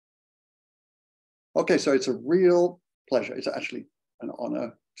Okay, so it's a real pleasure. It's actually an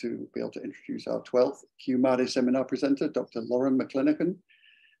honor to be able to introduce our 12th Q-Mare seminar presenter, Dr. Loren Mcclenachan.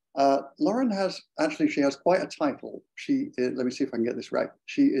 Loren she has quite a title. She is, let me see if I can get this right.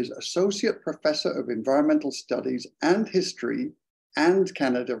 She is Associate Professor of Environmental Studies and History and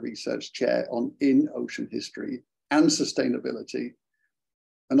Canada Research Chair in Ocean History and Sustainability.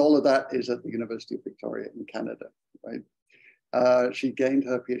 And all of that is at the University of Victoria in Canada, right? She gained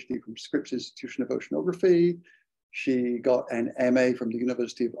her PhD from Scripps Institution of Oceanography. She got an MA from the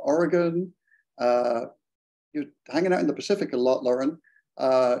University of Oregon. You're hanging out in the Pacific a lot, Loren.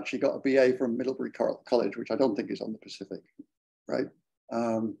 She got a BA from Middlebury College, which I don't think is on the Pacific, right?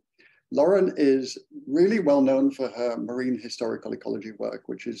 Loren is really well known for her marine historical ecology work,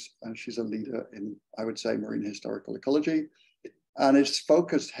 which is, she's a leader in, I would say, marine historical ecology. And it's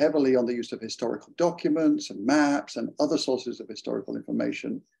focused heavily on the use of historical documents and maps and other sources of historical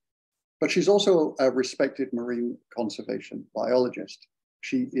information. But she's also a respected marine conservation biologist.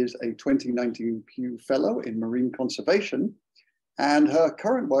 She is a 2019 Pew Fellow in Marine Conservation, and her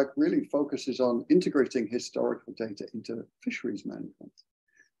current work really focuses on integrating historical data into fisheries management.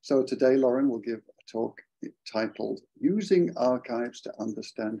 So today, Loren will give a talk titled Using Archives to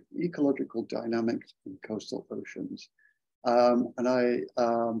Understand Ecological Dynamics in Coastal Oceans. And I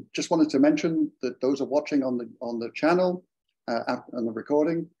just wanted to mention that those are watching on the channel, on the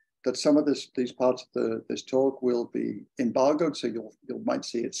recording, that some of these parts of this talk will be embargoed, so you might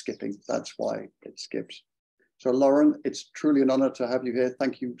see it skipping. That's why it skips. So Loren, it's truly an honor to have you here.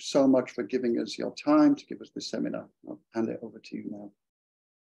 Thank you so much for giving us your time to give us this seminar. I'll hand it over to you now.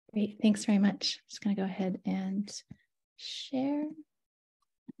 Great, thanks very much. I'm just gonna go ahead and share.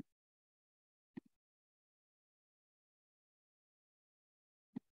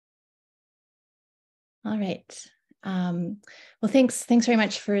 All right. Well, thanks very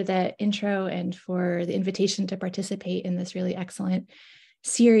much for the intro and for the invitation to participate in this really excellent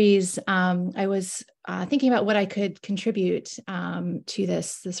series. I was thinking about what I could contribute to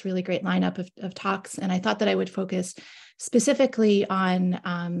this really great lineup of talks, and I thought that I would focus specifically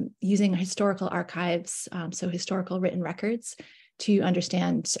on using historical archives, so historical written records, to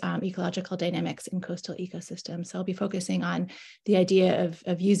understand ecological dynamics in coastal ecosystems. So I'll be focusing on the idea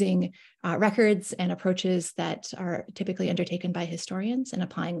of using records and approaches that are typically undertaken by historians and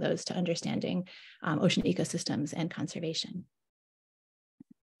applying those to understanding ocean ecosystems and conservation.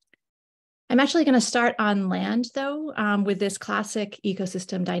 I'm actually going to start on land, though, with this classic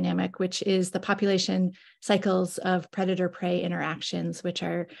ecosystem dynamic, which is the population cycles of predator-prey interactions, which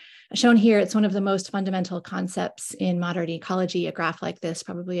are shown here. It's one of the most fundamental concepts in modern ecology. A graph like this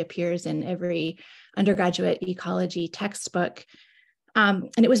probably appears in every undergraduate ecology textbook.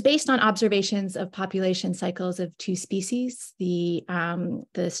 And it was based on observations of population cycles of two species, the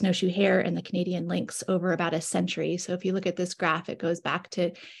snowshoe hare and the Canadian lynx, over about a century. So if you look at this graph, it goes back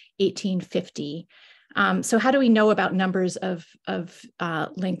to 1850. So how do we know about numbers of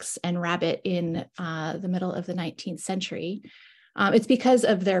lynx and rabbit in the middle of the 19th century? It's because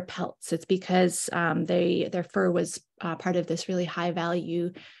of their pelts. It's because their fur was part of this really high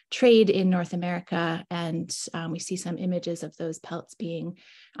value trade in North America. And we see some images of those pelts being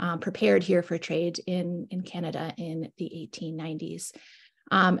prepared here for trade in Canada in the 1890s.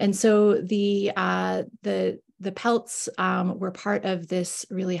 And so the pelts were part of this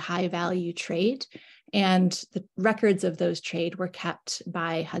really high value trade. And the records of those trade were kept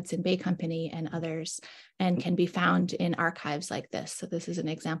by Hudson Bay Company and others, and can be found in archives like this. So this is an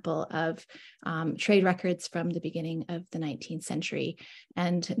example of trade records from the beginning of the 19th century,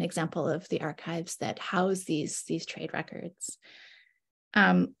 and an example of the archives that house these trade records.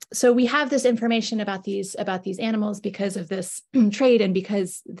 So we have this information about these animals because of this trade, and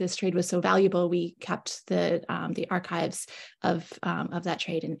because this trade was so valuable, we kept the archives of that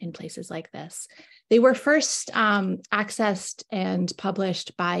trade in places like this. They were first accessed and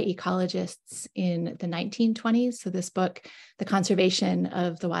published by ecologists in the 1920s. So this book, The Conservation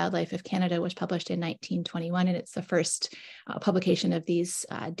of the Wildlife of Canada, was published in 1921, and it's the first publication of these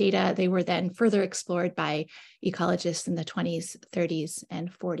data. They were then further explored by ecologists in the 20s, 30s,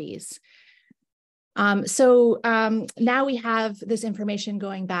 and 40s. Now we have this information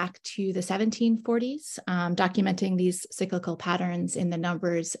going back to the 1740s, documenting these cyclical patterns in the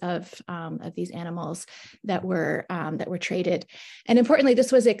numbers of these animals that were traded. And importantly,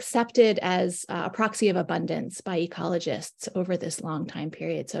 this was accepted as a proxy of abundance by ecologists over this long time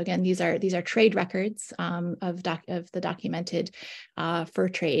period. So again, these are trade records of the documented fur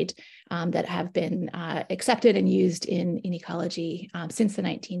trade. that have been accepted and used in ecology since the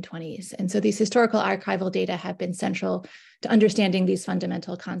 1920s. And so these historical archival data have been central to understanding these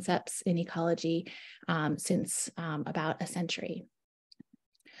fundamental concepts in ecology since about a century.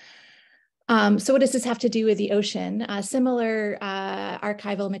 So what does this have to do with the ocean? Similar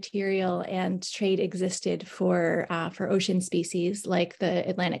archival material and trade existed for ocean species like the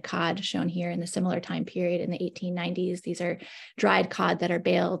Atlantic cod shown here in the similar time period in the 1890s. These are dried cod that are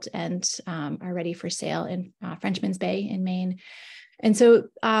baled and are ready for sale in Frenchman's Bay in Maine. And so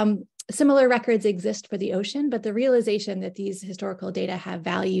similar records exist for the ocean, but the realization that these historical data have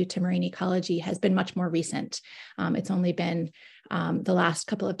value to marine ecology has been much more recent. It's only been the last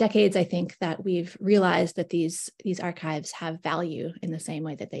couple of decades, I think, that we've realized that these archives have value in the same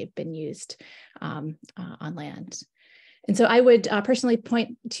way that they've been used on land. And so I would personally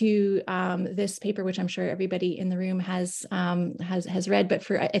point to this paper, which I'm sure everybody in the room has read, but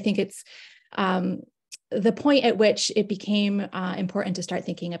I think it's the point at which it became important to start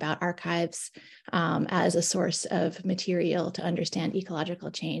thinking about archives as a source of material to understand ecological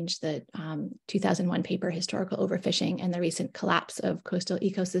change. The 2001 paper, Historical Overfishing and the Recent Collapse of Coastal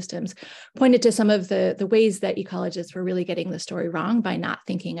Ecosystems, pointed to some of the ways that ecologists were really getting the story wrong by not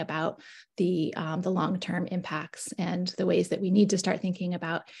thinking about the long-term impacts, and the ways that we need to start thinking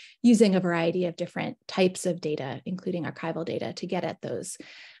about using a variety of different types of data, including archival data, to get at those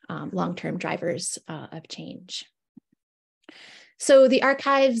long-term drivers of change. So the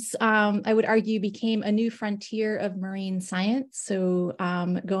archives, I would argue, became a new frontier of marine science. So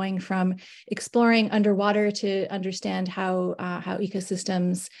going from exploring underwater to understand how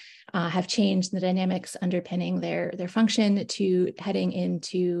ecosystems have changed, the dynamics underpinning their function, to heading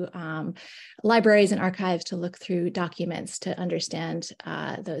into libraries and archives to look through documents to understand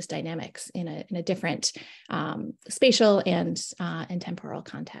those dynamics in a different spatial and temporal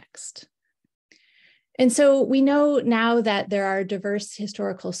context. And so we know now that there are diverse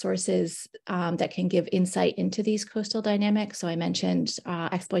historical sources that can give insight into these coastal dynamics. So I mentioned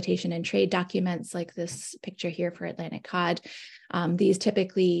exploitation and trade documents like this picture here for Atlantic cod. These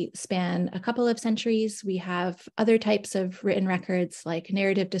typically span a couple of centuries. We have other types of written records like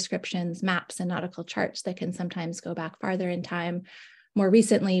narrative descriptions, maps, and nautical charts that can sometimes go back farther in time. More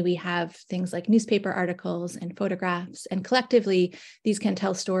recently, we have things like newspaper articles and photographs, and collectively, these can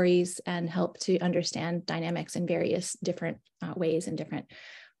tell stories and help to understand dynamics in various different ways in different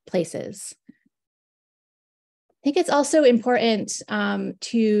places. I think it's also important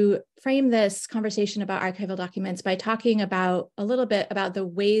to frame this conversation about archival documents by talking a little bit about the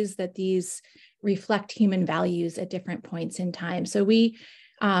ways that these reflect human values at different points in time. So we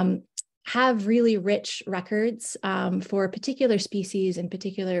have really rich records for particular species in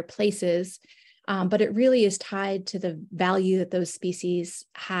particular places, but it really is tied to the value that those species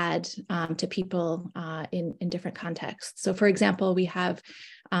had to people in different contexts. So for example, we have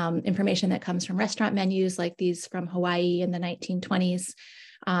information that comes from restaurant menus like these from Hawaii in the 1920s,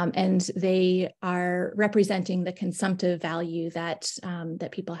 and they are representing the consumptive value that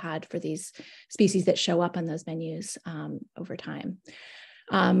people had for these species that show up on those menus over time.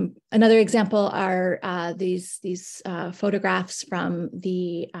 Another example are these photographs from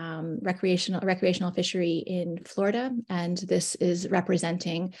the recreational fishery in Florida, and this is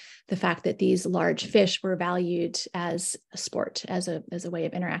representing the fact that these large fish were valued as a sport, as a way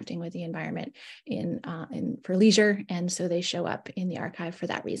of interacting with the environment for leisure, and so they show up in the archive for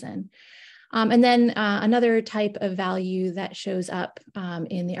that reason. And then another type of value that shows up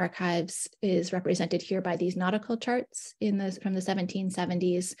in the archives is represented here by these nautical charts from the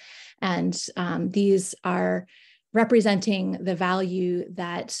 1770s. And these are representing the value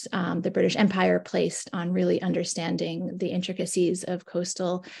that the British Empire placed on really understanding the intricacies of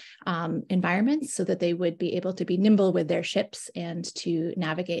coastal environments so that they would be able to be nimble with their ships and to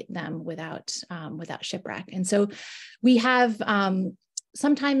navigate them without shipwreck. And so we have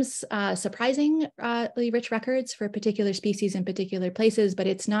sometimes surprisingly rich records for particular species in particular places, but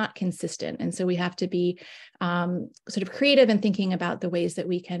it's not consistent. And so we have to be sort of creative in thinking about the ways that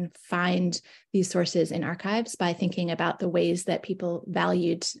we can find these sources in archives by thinking about the ways that people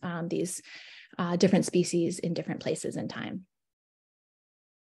valued these different species in different places in time.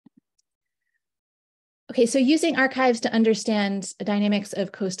 Okay, so using archives to understand the dynamics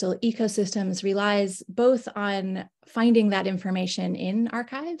of coastal ecosystems relies both on finding that information in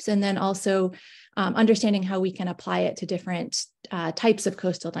archives and then also understanding how we can apply it to different types of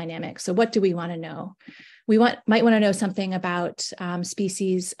coastal dynamics. So what do we want to know? We might want to know something about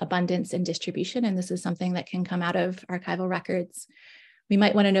species abundance and distribution, and this is something that can come out of archival records. We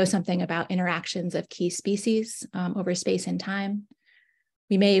might want to know something about interactions of key species over space and time.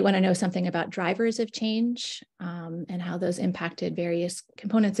 We may want to know something about drivers of change and how those impacted various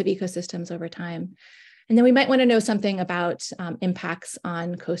components of ecosystems over time. And then we might want to know something about impacts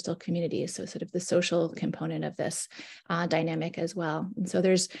on coastal communities, so sort of the social component of this dynamic as well. And so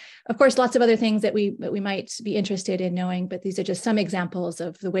there's, of course, lots of other things that we might be interested in knowing, but these are just some examples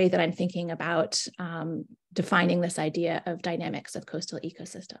of the way that I'm thinking about defining this idea of dynamics of coastal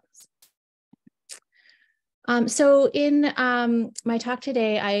ecosystems. So in my talk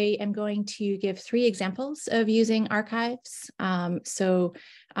today, I am going to give 3 examples of using archives.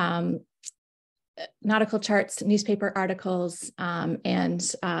 Nautical charts, newspaper articles,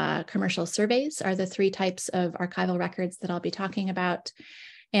 and commercial surveys are the 3 types of archival records that I'll be talking about,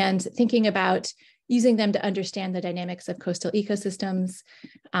 and thinking about using them to understand the dynamics of coastal ecosystems,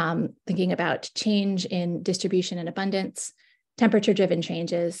 thinking about change in distribution and abundance, temperature-driven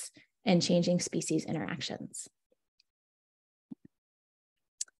changes, and changing species interactions.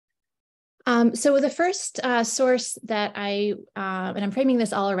 So the first source that and I'm framing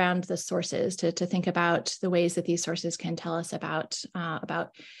this all around the sources to think about the ways that these sources can tell us about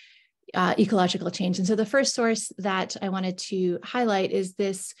ecological change. And so the first source that I wanted to highlight is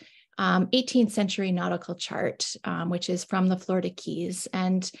this 18th century nautical chart, which is from the Florida Keys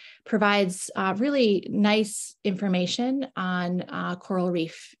and provides really nice information on coral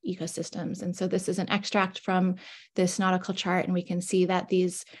reef ecosystems. And so this is an extract from this nautical chart, and we can see that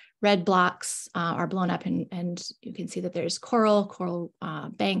these red blocks are blown up, and you can see that there's coral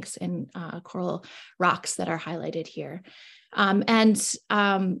banks and coral rocks that are highlighted here.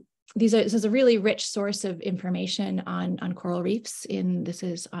 This is a really rich source of information on coral reefs. This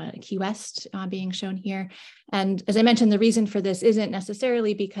is Key West being shown here. And as I mentioned, the reason for this isn't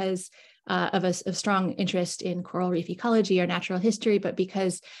necessarily because of a strong interest in coral reef ecology or natural history, but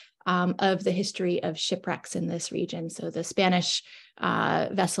because of the history of shipwrecks in this region. So the Spanish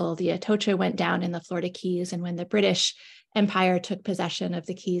vessel, the Atocha, went down in the Florida Keys, and when the British Empire took possession of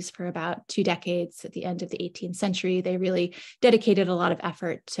the Keys for about 2 decades at the end of the 18th century, they really dedicated a lot of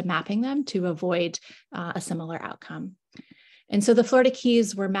effort to mapping them to avoid a similar outcome. And so the Florida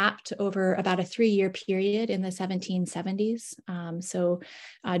Keys were mapped over about a 3-year period in the 1770s.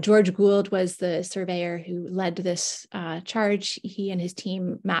 George Gould was the surveyor who led this charge. He and his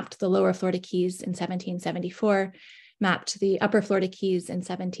team mapped the lower Florida Keys in 1774, mapped the upper Florida Keys in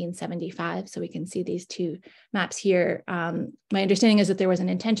 1775. So we can see these 2 maps here. My understanding is that there was an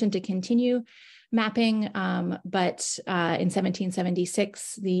intention to continue mapping, but in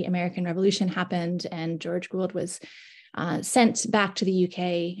 1776, the American Revolution happened, and George Gould was sent back to the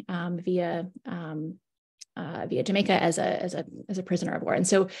UK via Jamaica as a prisoner of war. And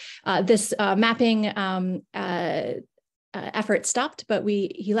so this mapping effort stopped, but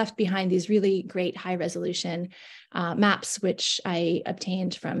he left behind these really great high resolution maps, which I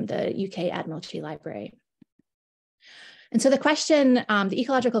obtained from the UK Admiralty Library. And so the question, the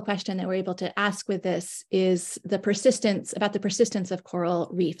ecological question that we're able to ask with this is about the persistence of coral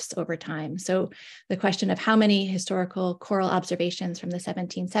reefs over time. So the question of how many historical coral observations from the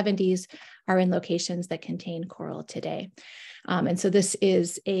 1770s are in locations that contain coral today. And so this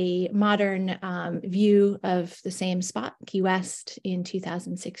is a modern view of the same spot, Key West, in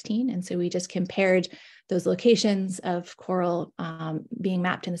 2016. And so we just compared those locations of coral being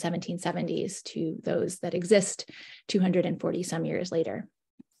mapped in the 1770s to those that exist 240 some years later.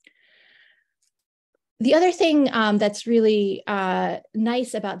 The other thing that's really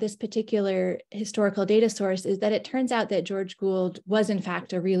nice about this particular historical data source is that it turns out that George Gould was in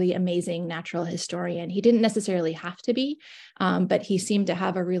fact a really amazing natural historian. He didn't necessarily have to be, but he seemed to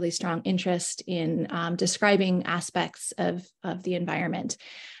have a really strong interest in describing aspects of the environment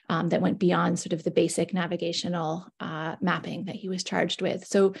that went beyond sort of the basic navigational mapping that he was charged with.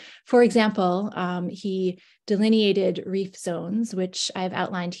 So, for example, he delineated reef zones, which I've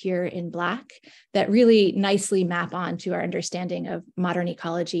outlined here in black, that really nicely map onto our understanding of modern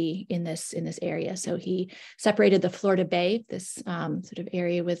ecology in this area. So he separated the Florida Bay, this sort of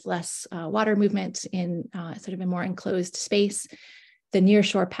area with less water movement in sort of a more enclosed space, the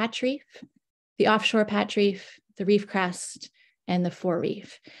nearshore patch reef, the offshore patch reef, the reef crest, and the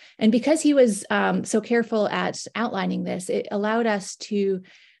forereef. And because he was so careful at outlining this, it allowed us to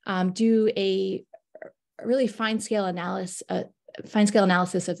do a really fine-scale analysis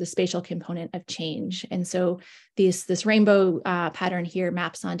of the spatial component of change. And so this rainbow pattern here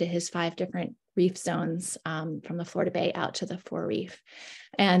maps onto his 5 different reef zones from the Florida Bay out to the forereef.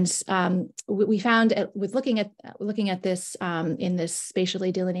 And we found with looking at this in this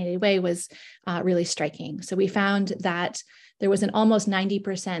spatially delineated way was really striking. So we found that there was an almost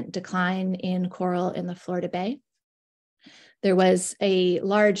 90% decline in coral in the Florida Bay. There was a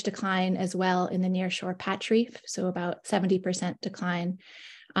large decline as well in the nearshore patch reef, so about 70% decline.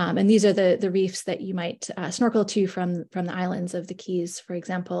 And these are the reefs that you might snorkel to from the islands of the Keys. For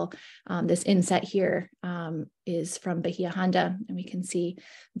example, this inset here is from Bahia Honda, and we can see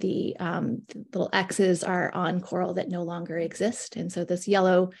the little X's are on coral that no longer exist. And so this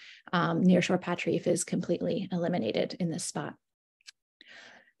yellow nearshore patch reef is completely eliminated in this spot.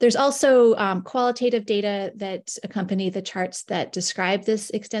 There's also qualitative data that accompany the charts that describe this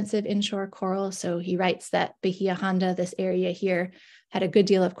extensive inshore coral. So he writes that Bahia Honda, this area here, had a good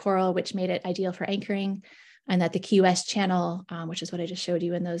deal of coral, which made it ideal for anchoring, and that the Key West Channel, which is what I just showed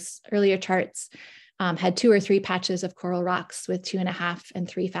you in those earlier charts, had 2 or 3 patches of coral rocks with 2.5 and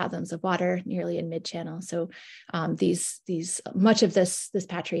 3 fathoms of water nearly in mid-channel. So much of this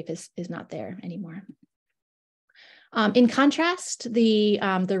patch reef is not there anymore. In contrast, the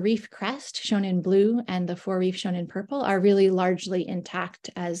reef crest shown in blue and the forereef shown in purple are really largely intact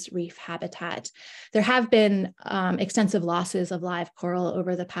as reef habitat. There have been extensive losses of live coral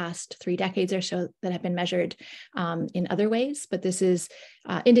over the past 3 decades or so that have been measured in other ways, but this is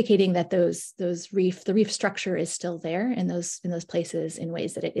indicating that the reef structure is still there in those places in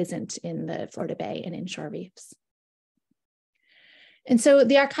ways that it isn't in the Florida Bay and inshore reefs. And so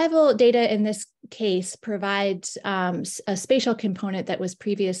the archival data in this case provides a spatial component that was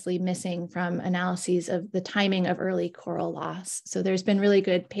previously missing from analyses of the timing of early coral loss. So there's been really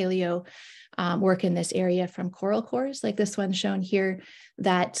good paleo work in this area from coral cores, like this one shown here,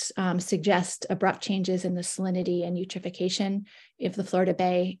 that suggest abrupt changes in the salinity and eutrophication of the Florida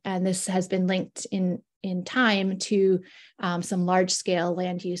Bay. And this has been linked in time to some large-scale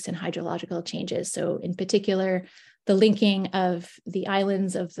land use and hydrological changes. So in particular, the linking of the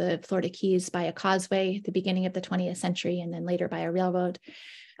islands of the Florida Keys by a causeway at the beginning of the 20th century and then later by a railroad,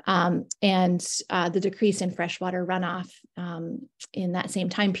 and the decrease in freshwater runoff in that same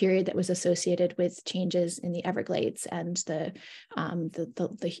time period that was associated with changes in the Everglades and the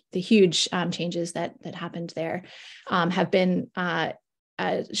huge changes that happened there have been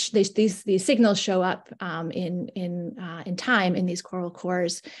these signals show up in time in these coral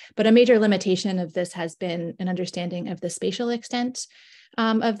cores, but a major limitation of this has been an understanding of the spatial extent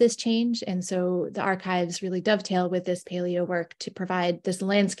of this change. And so the archives really dovetail with this paleo work to provide this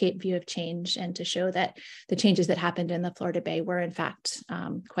landscape view of change and to show that the changes that happened in the Florida Bay were in fact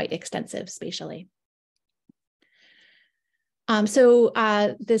quite extensive spatially.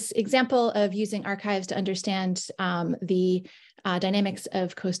 This example of using archives to understand the dynamics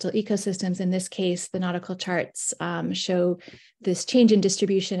of coastal ecosystems, in this case, the nautical charts show this change in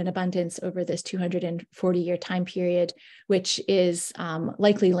distribution and abundance over this 240-year time period, which is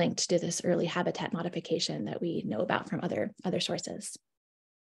likely linked to this early habitat modification that we know about from other sources.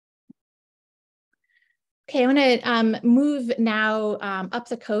 Okay, I want to move now up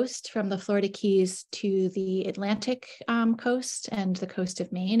the coast from the Florida Keys to the Atlantic coast and the coast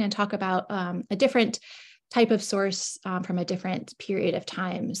of Maine and talk about a different type of source from a different period of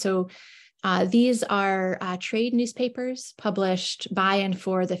time. So these are trade newspapers published by and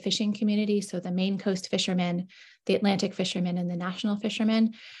for the fishing community, so the Maine coast fishermen, the Atlantic fishermen, and the national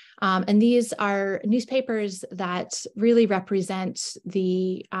fishermen. And these are newspapers that really represent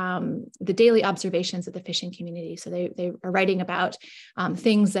the daily observations of the fishing community. So they are writing about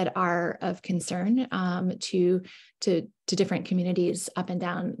things that are of concern to different communities up and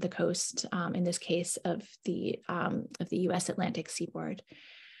down the coast, in this case of the U.S. Atlantic seaboard.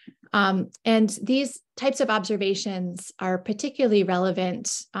 And these types of observations are particularly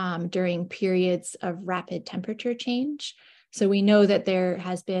relevant during periods of rapid temperature change. So we know that there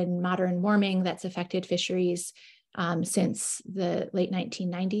has been modern warming that's affected fisheries since the late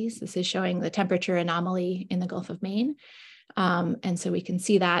 1990s. This is showing the temperature anomaly in the Gulf of Maine. And so we can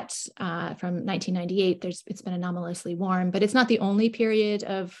see that from 1998, it's been anomalously warm, but it's not the only period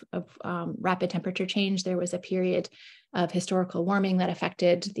of rapid temperature change. There was a period of historical warming that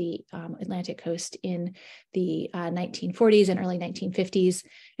affected the Atlantic coast in the 1940s and early 1950s,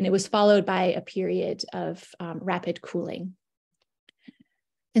 and it was followed by a period of rapid cooling.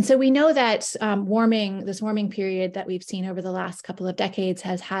 And so we know that this warming period that we've seen over the last couple of decades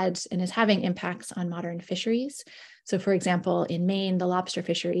has had and is having impacts on modern fisheries. So for example, in Maine, the lobster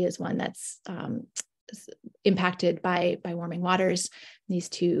fishery is one that's impacted by warming waters. These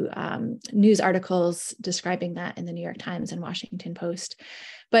two news articles describing that in the New York Times and Washington Post.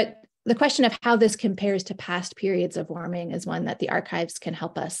 But the question of how this compares to past periods of warming is one that the archives can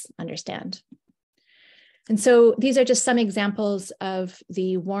help us understand. And so these are just some examples of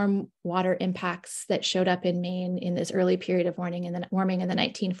the warm water impacts that showed up in Maine in this early period of warming in the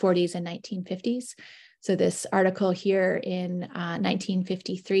 1940s and 1950s. So this article here in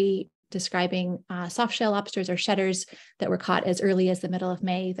 1953 describing soft-shell lobsters or shedders that were caught as early as the middle of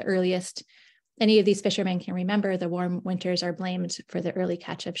May, the earliest any of these fishermen can remember. The warm winters are blamed for the early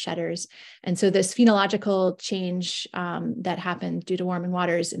catch of shedders. And so this phenological change that happened due to warming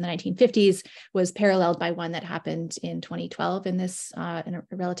waters in the 1950s was paralleled by one that happened in 2012 in this in a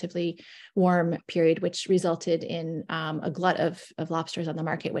relatively warm period, which resulted in a glut of lobsters on the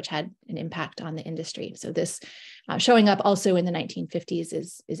market, which had an impact on the industry. So this showing up also in the 1950s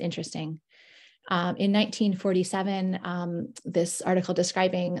is interesting. In 1947, this article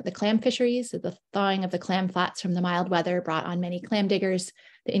describing the clam fisheries, the thawing of the clam flats from the mild weather brought on many clam diggers.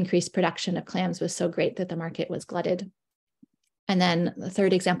 The increased production of clams was so great that the market was glutted. And then the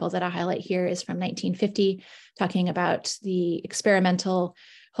third example that I highlight here is from 1950, talking about the experimental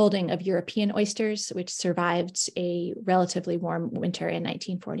holding of European oysters, which survived a relatively warm winter in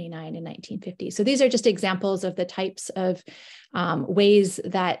 1949 and 1950. So these are just examples of the types of ways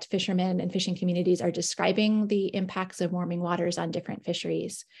that fishermen and fishing communities are describing the impacts of warming waters on different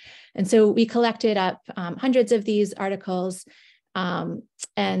fisheries. And so we collected up hundreds of these articles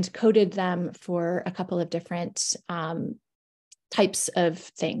and coded them for a couple of different types of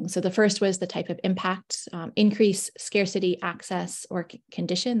things. So the first was the type of impact, increase, scarcity, access, or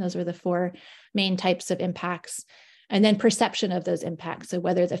condition. Those were the four main types of impacts. And then perception of those impacts. So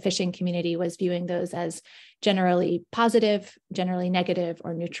whether the fishing community was viewing those as generally positive, generally negative,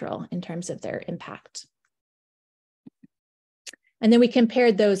 or neutral in terms of their impact. And then we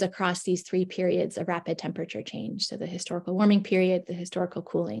compared those across these three periods of rapid temperature change. So the historical warming period, the historical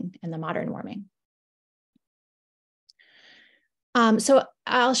cooling, and the modern warming. So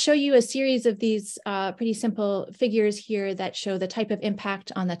I'll show you a series of these pretty simple figures here that show the type of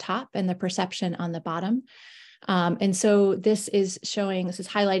impact on the top and the perception on the bottom. And so this is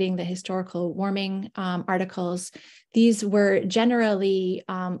highlighting the historical warming articles. These were generally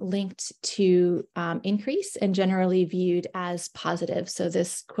linked to increase and generally viewed as positive. So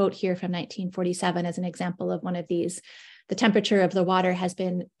this quote here from 1947 is an example of one of these. The temperature of the water has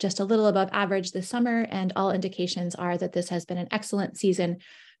been just a little above average this summer, and all indications are that this has been an excellent season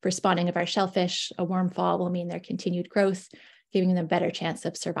for spawning of our shellfish. A warm fall will mean their continued growth, giving them a better chance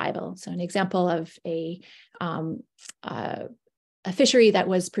of survival. So an example of a fishery that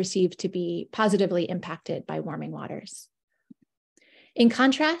was perceived to be positively impacted by warming waters. In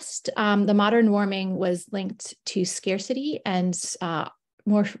contrast, the modern warming was linked to scarcity and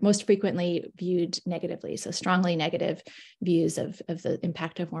most frequently viewed negatively, so strongly negative views of the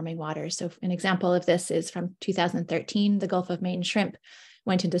impact of warming waters. So an example of this is from 2013, the Gulf of Maine shrimp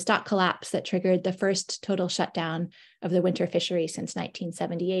went into stock collapse that triggered the first total shutdown of the winter fishery since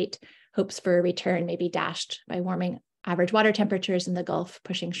 1978. Hopes for a return may be dashed by warming average water temperatures in the Gulf,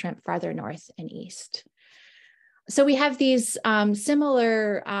 pushing shrimp farther north and east. So we have these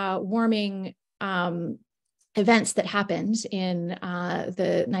similar warming events that happened in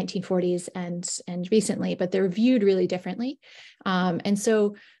the 1940s and recently, but they're viewed really differently. And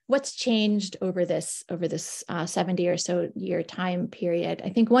so what's changed over this 70 or so year time period? I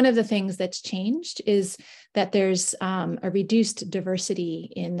think one of the things that's changed is that there's a reduced diversity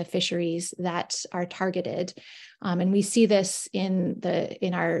in the fisheries that are targeted. And we see this in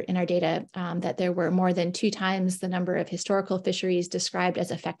our data that there were more than 2 times the number of historical fisheries described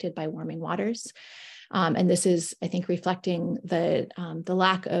as affected by warming waters. And this is, I think, reflecting the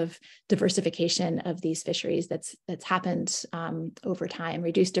lack of diversification of these fisheries that's happened over time.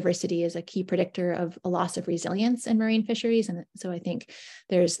 Reduced diversity is a key predictor of a loss of resilience in marine fisheries. And so I think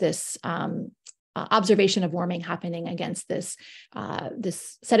there's this observation of warming happening against this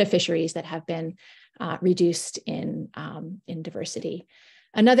set of fisheries that have been reduced in diversity.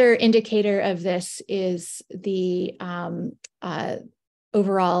 Another indicator of this is the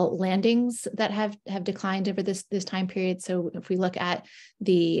overall landings that have declined over this time period. So if we look at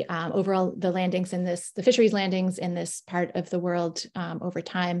the landings in the fisheries landings in this part of the world over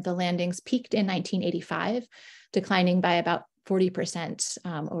time, the landings peaked in 1985, declining by about 40%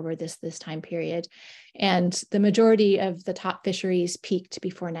 over this time period. And the majority of the top fisheries peaked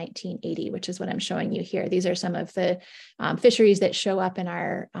before 1980, which is what I'm showing you here. These are some of the fisheries that show up in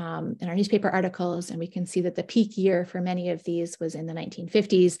our newspaper articles. And we can see that the peak year for many of these was in the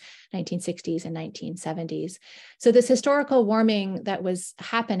 1950s, 1960s, and 1970s. So this historical warming that was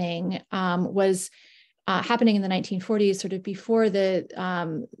happening was happening in the 1940s, sort of before the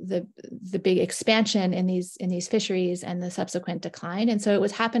big expansion in these fisheries and the subsequent decline. And so it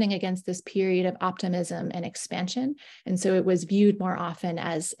was happening against this period of optimism and expansion. And so it was viewed more often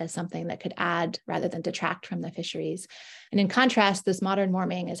as something that could add rather than detract from the fisheries. And in contrast, this modern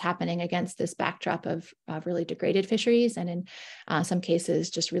warming is happening against this backdrop of really degraded fisheries, and in some cases,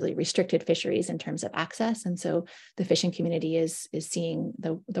 just really restricted fisheries in terms of access. And so the fishing community is seeing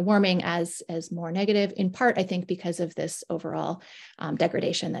the warming as more negative, in part, I think, because of this overall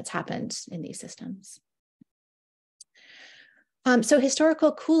degradation that's happened in these systems. So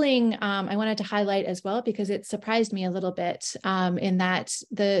historical cooling, I wanted to highlight as well, because it surprised me a little bit in that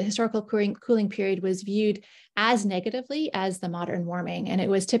the historical cooling period was viewed as negatively as the modern warming, and it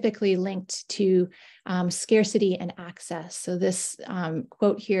was typically linked to scarcity and access. So this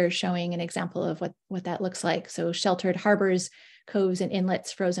quote here showing an example of what that looks like. So sheltered harbors, coves, and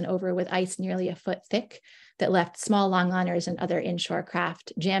inlets frozen over with ice nearly a foot thick that left small longliners and other inshore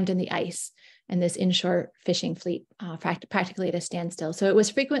craft jammed in the ice, and this inshore fishing fleet practically at a standstill. So it was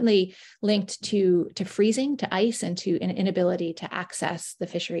frequently linked to freezing, to ice, and to an inability to access the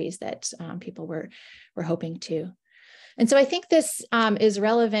fisheries that people were hoping to. And so I think this is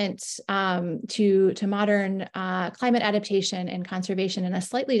relevant to modern climate adaptation and conservation in a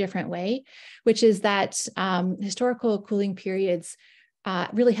slightly different way, which is that historical cooling periods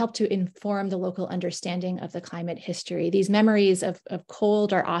really help to inform the local understanding of the climate history. These memories of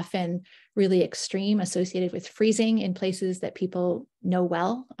cold are often really extreme, associated with freezing in places that people know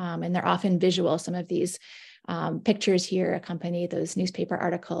well, and they're often visual. Some of these pictures here accompany those newspaper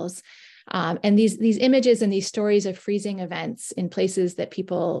articles. And these images and these stories of freezing events in places that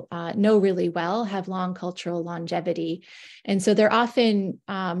people know really well have long cultural longevity. And so they're often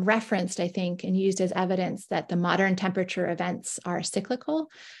referenced, I think, and used as evidence that the modern temperature events are cyclical,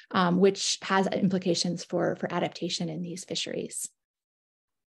 which has implications for adaptation in these fisheries.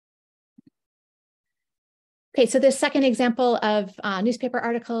 Okay, so this second example of newspaper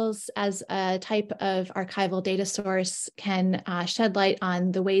articles as a type of archival data source can shed light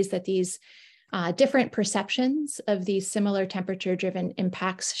on the ways that these different perceptions of these similar temperature-driven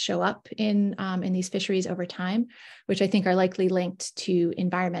impacts show up in these fisheries over time, which I think are likely linked to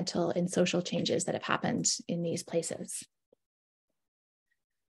environmental and social changes that have happened in these places.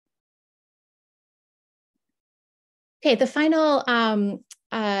 Okay, the final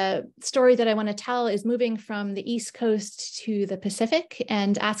story that I want to tell is moving from the East Coast to the Pacific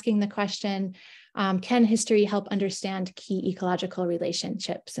and asking the question, can history help understand key ecological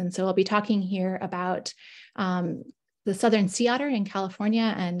relationships? And so I'll be talking here about the southern sea otter in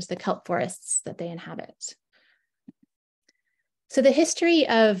California and the kelp forests that they inhabit. So the history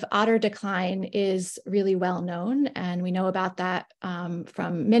of otter decline is really well known, and we know about that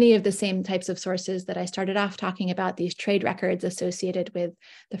from many of the same types of sources that I started off talking about, these trade records associated with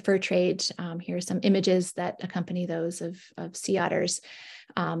the fur trade. Here are some images that accompany those of sea otters.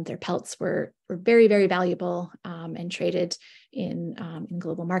 Their pelts were very, very valuable and traded in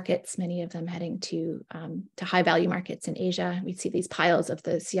global markets, many of them heading to high value markets in Asia. We see these piles of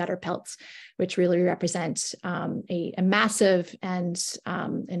the sea otter pelts, which really represent a massive and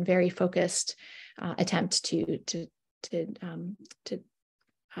very focused attempt to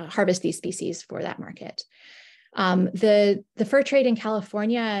harvest these species for that market. The fur trade in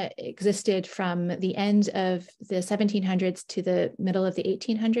California existed from the end of the 1700s to the middle of the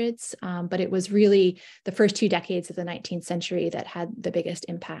 1800s, but it was really the first 2 decades of the 19th century that had the biggest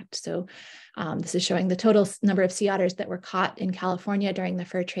impact. So this is showing the total number of sea otters that were caught in California during the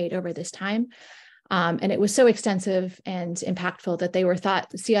fur trade over this time. And it was so extensive and impactful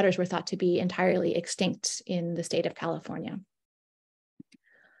that sea otters were thought to be entirely extinct in the state of California.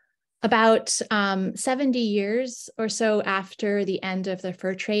 About 70 years or so after the end of the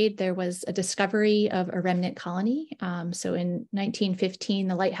fur trade, there was a discovery of a remnant colony. So in 1915,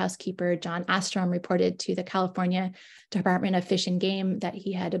 the lighthouse keeper, John Astrom, reported to the California Department of Fish and Game that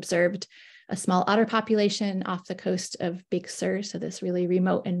he had observed a small otter population off the coast of Big Sur, so this really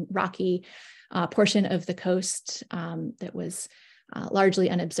remote and rocky portion of the coast that was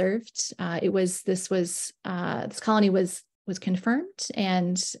largely unobserved. This colony was confirmed,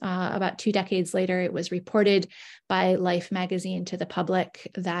 and about 2 decades later, it was reported by Life magazine to the public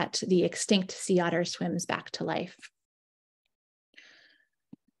that the extinct sea otter swims back to life.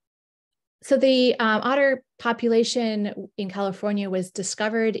 So the otter population in California was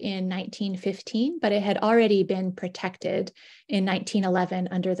discovered in 1915, but it had already been protected in 1911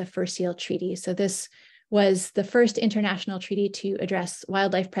 under the Fur Seal Treaty. So this was the first international treaty to address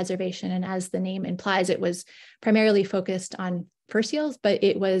wildlife preservation. And as the name implies, it was primarily focused on fur seals, but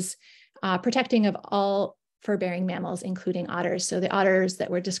it was protecting of all fur-bearing mammals, including otters. So the otters that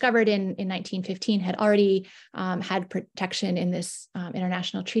were discovered in 1915 had already had protection in this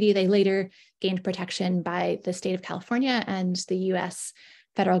international treaty. They later gained protection by the state of California, and the US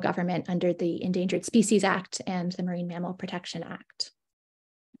federal government under the Endangered Species Act and the Marine Mammal Protection Act.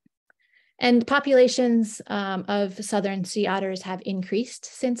 And populations of southern sea otters have increased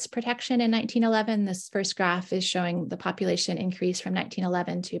since protection in 1911. This first graph is showing the population increase from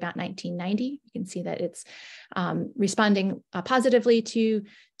 1911 to about 1990. You can see that it's responding positively to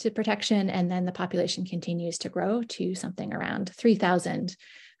protection, and then the population continues to grow to something around 3,000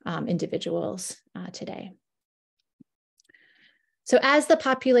 individuals today. So as the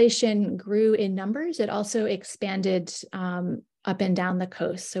population grew in numbers, it also expanded up and down the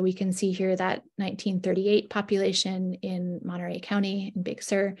coast. So we can see here that 1938 population in Monterey County in Big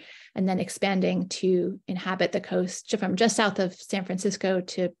Sur, and then expanding to inhabit the coast from just south of San Francisco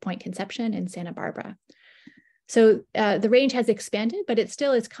to Point Conception in Santa Barbara. So the range has expanded, but it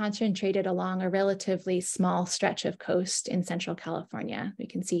still is concentrated along a relatively small stretch of coast in Central California. We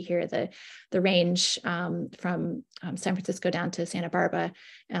can see here the range from San Francisco down to Santa Barbara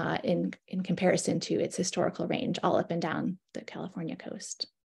in comparison to its historical range all up and down the California coast.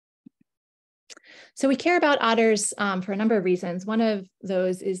 So we care about otters for a number of reasons. One of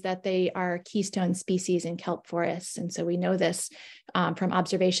those is that they are keystone species in kelp forests. And so we know this from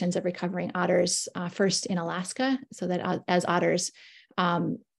observations of recovering otters, first in Alaska, so that as otters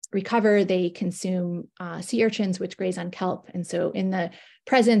recover, they consume sea urchins, which graze on kelp. And so in the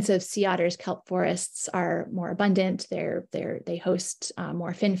presence of sea otters, kelp forests are more abundant. They host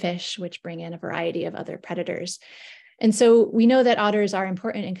more finfish, which bring in a variety of other predators. And so we know that otters are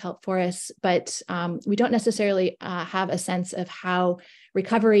important in kelp forests, but we don't necessarily have a sense of how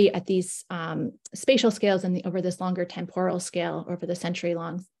recovery at these spatial scales and over this longer temporal scale, over the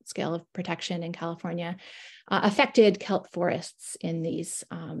century-long scale of protection in California, affected kelp forests in these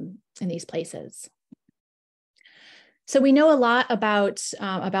places. So we know a lot about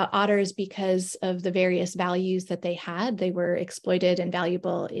otters because of the various values that they had. They were exploited and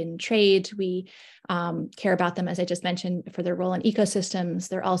valuable in trade. We care about them, as I just mentioned, for their role in ecosystems.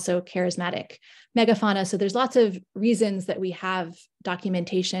 They're also charismatic megafauna. So there's lots of reasons that we have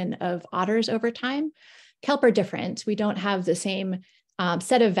documentation of otters over time. Kelp are different. We don't have the same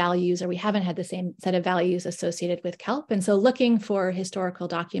set of values, or we haven't had the same set of values associated with kelp. And so looking for historical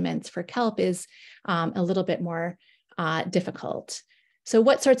documents for kelp is a little bit more difficult. So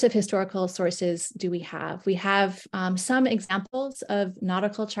what sorts of historical sources do we have? We have some examples of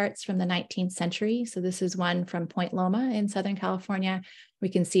nautical charts from the 19th century. So this is one from Point Loma in Southern California. We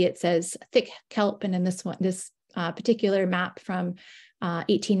can see it says thick kelp, and in this particular map from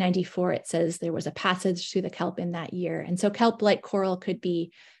 1894, it says there was a passage through the kelp in that year. And so kelp, like coral, could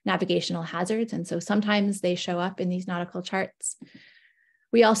be navigational hazards. And so sometimes they show up in these nautical charts.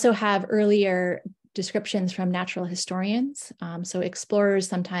 We also have earlier descriptions from natural historians. So explorers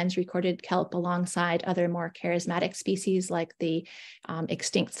sometimes recorded kelp alongside other more charismatic species like the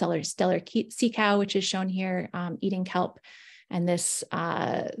extinct stellar sea cow, which is shown here, eating kelp. And this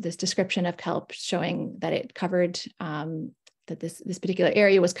description of kelp showing that it covered, that this particular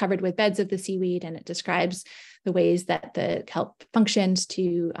area was covered with beds of the seaweed, and it describes the ways that the kelp functioned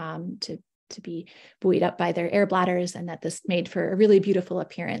to be buoyed up by their air bladders, and that this made for a really beautiful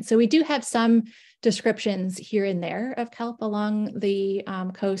appearance. So we do have some descriptions here and there of kelp along the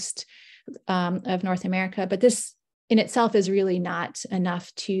coast of North America, but this in itself is really not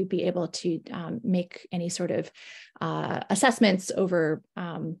enough to be able to make any sort of assessments over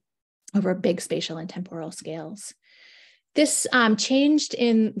big spatial and temporal scales. This changed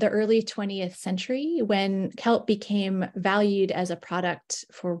in the early 20th century when kelp became valued as a product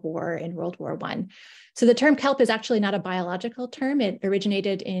for war in World War I. So the term kelp is actually not a biological term. It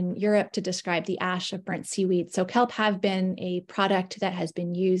originated in Europe to describe the ash of burnt seaweed. So kelp have been a product that has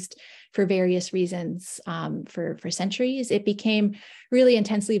been used for various reasons for centuries. It became really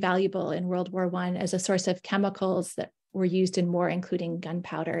intensely valuable in World War I as a source of chemicals that were used in war, including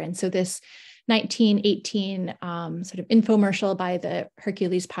gunpowder. And so this 1918 sort of infomercial by the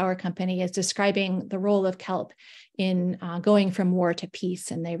Hercules Power Company is describing the role of kelp in going from war to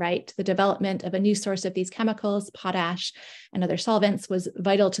peace. And they write, the development of a new source of these chemicals, potash and other solvents, was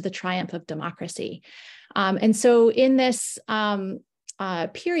vital to the triumph of democracy. And so in this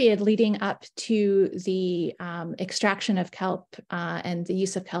period leading up to the extraction of kelp and the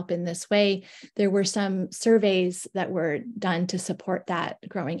use of kelp in this way, there were some surveys that were done to support that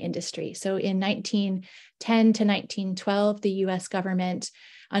growing industry. So in 1910 to 1912, the US government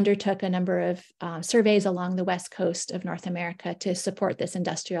undertook a number of surveys along the West Coast of North America to support this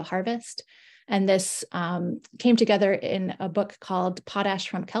industrial harvest. And this came together in a book called Potash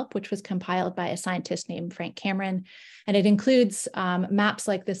from Kelp, which was compiled by a scientist named Frank Cameron. And it includes maps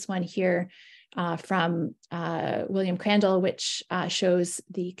like this one here, from William Crandall, which shows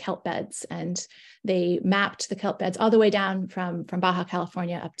the kelp beds, and they mapped the kelp beds all the way down from Baja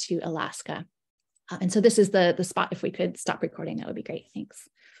California up to Alaska. And so this is the spot. If we could stop recording, that would be great. Thanks.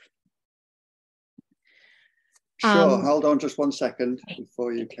 Sure, hold on just 1 second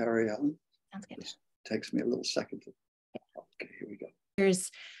before you carry on. Sounds good. Just takes me a little second. Okay, here we go.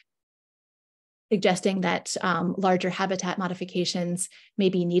 Here's suggesting that larger habitat modifications may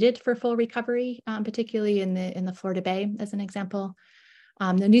be needed for full recovery, particularly in the Florida Bay, as an example.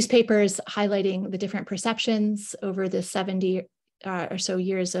 The newspapers highlighting the different perceptions over the 70 or so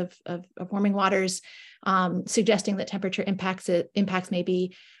years of warming waters, suggesting that temperature impacts may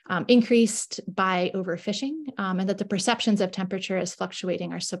be increased by overfishing, and that the perceptions of temperature as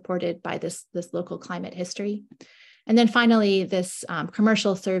fluctuating are supported by this local climate history. And then finally, this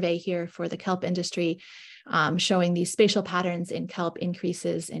commercial survey here for the kelp industry, showing these spatial patterns in kelp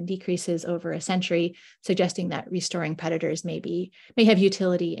increases and decreases over a century, suggesting that restoring predators may have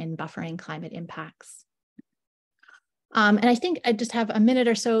utility in buffering climate impacts. And I think I just have a minute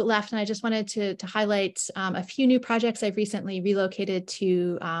or so left, and I just wanted to highlight a few new projects. I've recently relocated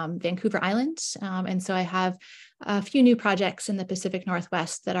to Vancouver Island, and so I have a few new projects in the Pacific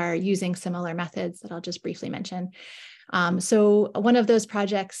Northwest that are using similar methods that I'll just briefly mention. So one of those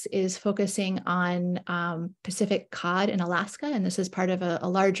projects is focusing on Pacific cod in Alaska, and this is part of a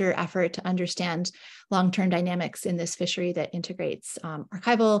larger effort to understand long-term dynamics in this fishery that integrates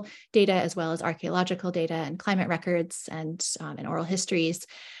archival data as well as archaeological data and climate records and oral histories.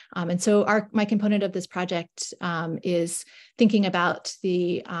 And so my component of this project is thinking about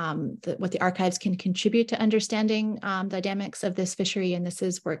what the archives can contribute to understanding the dynamics of this fishery. And this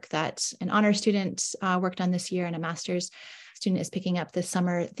is work that an honor student worked on this year and a master's student is picking up this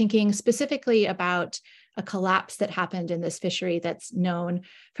summer, thinking specifically about a collapse that happened in this fishery that's known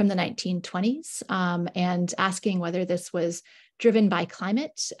from the 1920s, and asking whether this was driven by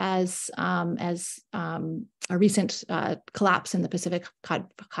climate, as a recent collapse in the Pacific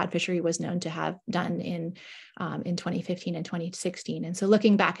cod fishery was known to have done in 2015 and 2016. And so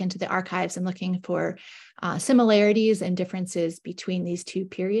looking back into the archives and looking for similarities and differences between these two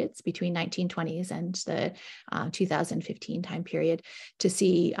periods, between 1920s and the 2015 time period, to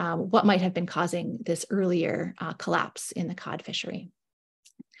see what might have been causing this earlier collapse in the cod fishery.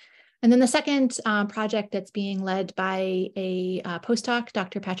 And then the second project that's being led by a postdoc,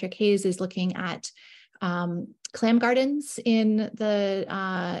 Dr. Patrick Hayes, is looking at clam gardens in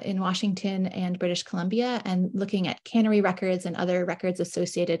Washington and British Columbia, and looking at cannery records and other records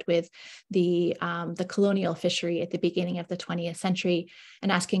associated with the colonial fishery at the beginning of the 20th century,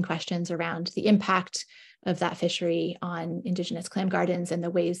 and asking questions around the impact of that fishery on Indigenous clam gardens and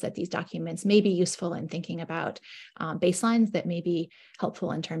the ways that these documents may be useful in thinking about baselines that may be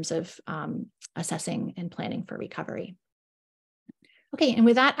helpful in terms of assessing and planning for recovery. Okay, and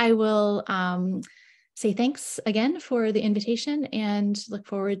with that, I will say thanks again for the invitation and look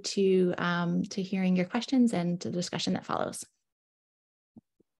forward to hearing your questions and the discussion that follows.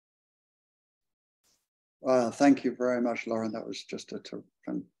 Thank you very much, Loren. That was just a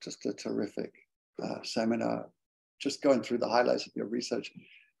terrific seminar. Just going through the highlights of your research.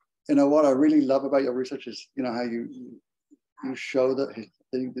 You know, what I really love about your research is, you know, how you show that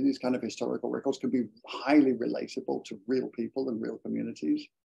these kind of historical records can be highly relatable to real people and real communities.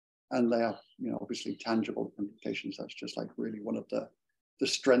 And they are, you know, obviously tangible implications. That's just like really one of the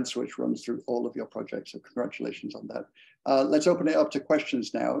strengths which runs through all of your projects. So congratulations on that. Let's open it up to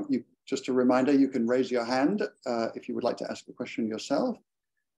questions now. Just a reminder, you can raise your hand if you would like to ask a question yourself,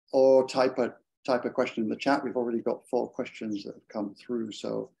 or type a question in the chat. We've already got 4 questions that have come through,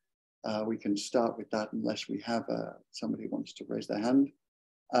 so we can start with that unless we have somebody who wants to raise their hand.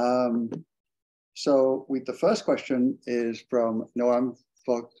 So the first question is from Noam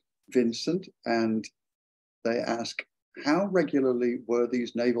Vincent, and they ask, how regularly were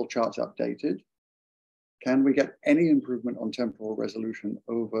these naval charts updated? Can we get any improvement on temporal resolution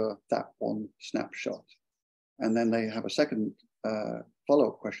over that one snapshot? And then they have a second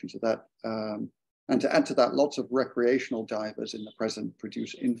follow-up question to that. And to add to that, lots of recreational divers in the present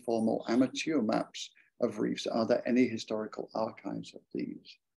produce informal amateur maps of reefs. Are there any historical archives of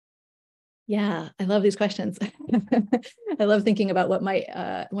these? Yeah, I love these questions. I love thinking about what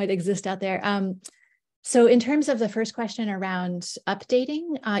might exist out there. So in terms of the first question around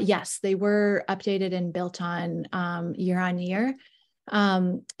updating, yes, they were updated and built on year on year.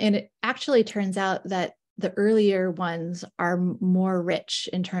 And it actually turns out that the earlier ones are more rich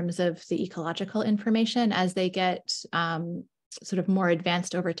in terms of the ecological information as they get sort of more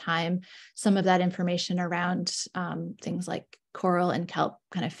advanced over time. Some of that information around things like coral and kelp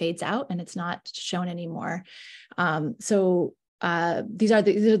kind of fades out and it's not shown anymore. These are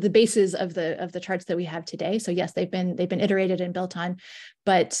the bases of the charts that we have today. So yes, they've been iterated and built on,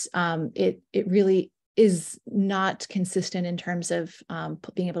 but it really is not consistent in terms of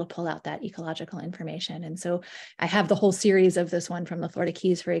being able to pull out that ecological information. And so I have the whole series of this one from the Florida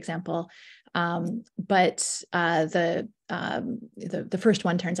Keys, for example, but the first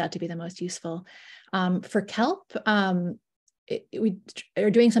one turns out to be the most useful. For kelp, we are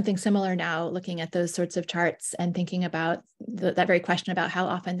doing something similar now, looking at those sorts of charts and thinking about that very question about how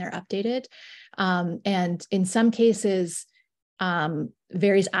often they're updated. And in some cases,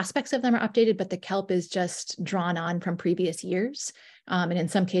 various aspects of them are updated, but the kelp is just drawn on from previous years. And in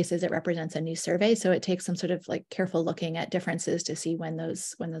some cases, it represents a new survey. So it takes some sort of like careful looking at differences to see when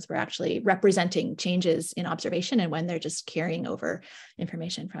those were actually representing changes in observation and when they're just carrying over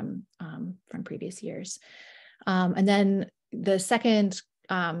information from previous years. And then the second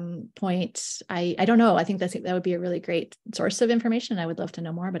point, I don't know. I think that would be a really great source of information. I would love to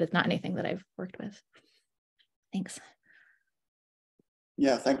know more, but it's not anything that I've worked with. Thanks.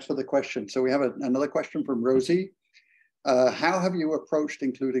 Yeah, thanks for the question. So we have another question from Rosie. How have you approached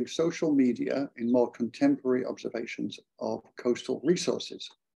including social media in more contemporary observations of coastal resources?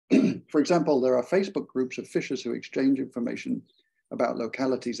 For example, there are Facebook groups of fishers who exchange information about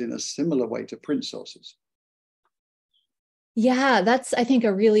localities in a similar way to print sources. Yeah, that's, I think,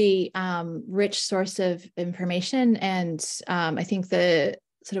 a really rich source of information. And I think the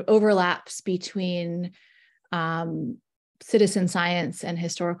sort of overlaps between citizen science and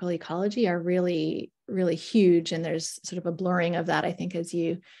historical ecology are really, really huge. And there's sort of a blurring of that, I think, as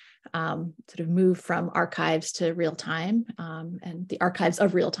you sort of move from archives to real time and the archives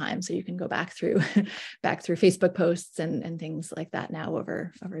of real time. So you can go back through Facebook posts and things like that now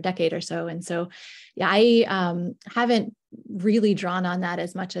over a decade or so. And so, yeah, I haven't really drawn on that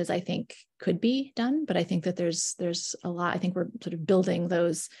as much as I think could be done, but I think that there's a lot. I think we're sort of building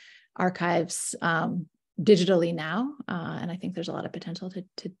those archives digitally now, and I think there's a lot of potential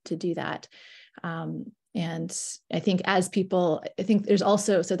to do that. And I think as people, I think there's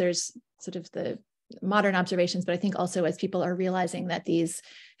also, so there's sort of the modern observations, but I think also as people are realizing that these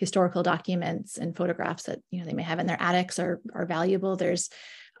historical documents and photographs that, you know, they may have in their attics are valuable, there's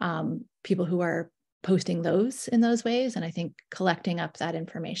people who are posting those in those ways. And I think collecting up that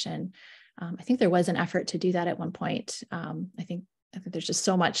information, I think there was an effort to do that at one point. I think there's just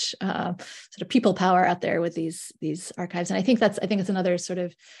so much sort of people power out there with these archives. And I think it's another sort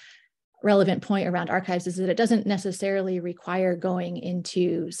of relevant point around archives is that it doesn't necessarily require going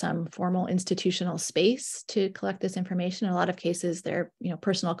into some formal institutional space to collect this information. In a lot of cases, they're, you know,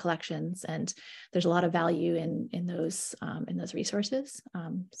 personal collections, and there's a lot of value in those resources.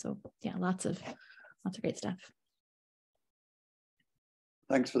 So yeah, lots of great stuff.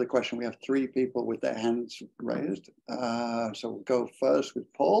 Thanks for the question. We have 3 people with their hands raised. So we'll go first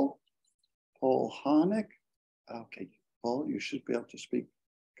with Paul Harnick. Okay, Paul, you should be able to speak.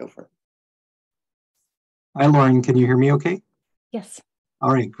 Go for it. Hi, Loren. Can you hear me okay? Yes.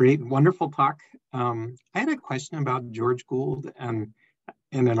 All right, great. Wonderful talk. I had a question about George Gould, and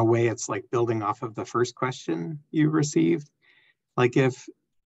in a way, it's like building off of the first question you received. Like if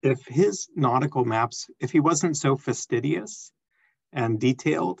his nautical maps, if he wasn't so fastidious and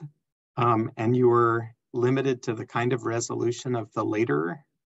detailed, and you were limited to the kind of resolution of the later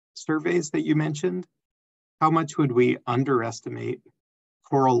surveys that you mentioned, how much would we underestimate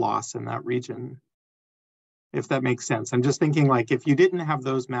coral loss in that region? If that makes sense. I'm just thinking, like, if you didn't have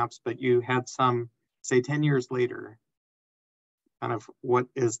those maps, but you had some, say 10 years later, kind of what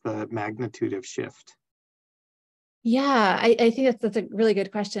is the magnitude of shift? Yeah, I think that's a really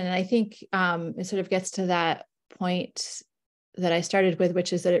good question. And I think it sort of gets to that point that I started with,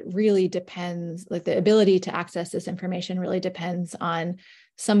 which is that it really depends, like the ability to access this information really depends on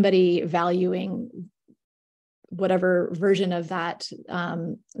somebody valuing whatever version of that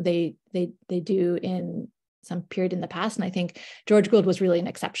they do in some period in the past. And I think George Gould was really an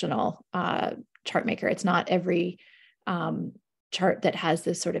exceptional chart maker. It's not every chart that has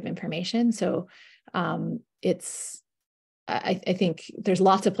this sort of information. So I think there's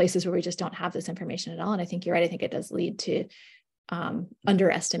lots of places where we just don't have this information at all. And I think you're right. I think it does lead to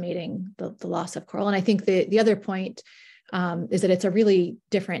underestimating the loss of coral. And I think the other point is that it's a really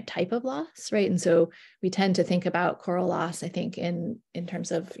different type of loss, right? And so we tend to think about coral loss, I think, in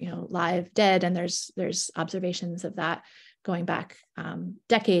terms of, you know, live, dead, and there's observations of that going back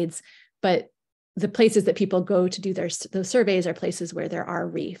decades. But the places that people go to do those surveys are places where there are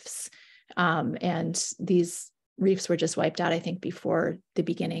reefs, and these reefs were just wiped out, I think, before the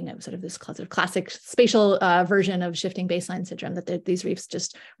beginning of sort of this classic spatial version of shifting baseline syndrome, that these reefs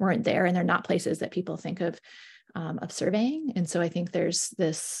just weren't there, and they're not places that people think of surveying. And so I think there's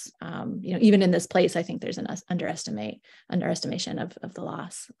this, even in this place, I think there's an underestimation of the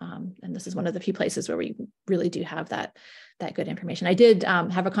loss. And this is one of the few places where we really do have that good information. I did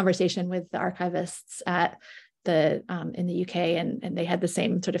have a conversation with the archivists at in the UK, and they had the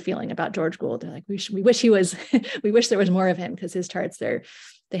same sort of feeling about George Gould. They're like, we wish he was, we wish there was more of him, because his charts,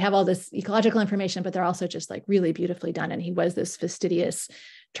 they have all this ecological information, but they're also just like really beautifully done. And he was this fastidious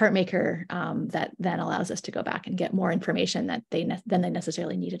chart maker that then allows us to go back and get more information than they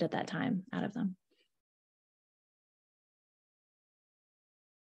necessarily needed at that time out of them.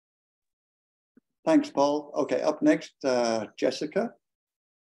 Thanks, Paul. Okay, up next, Jessica.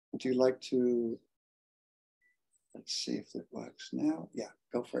 Would you like to, let's see if it works now. Yeah,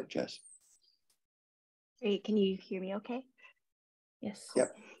 go for it, Jess. Great, can you hear me okay? Yes.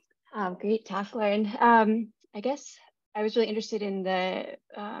 Yep. Great talk, Loren. I guess I was really interested in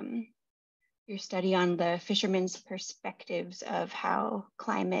your study on the fishermen's perspectives of how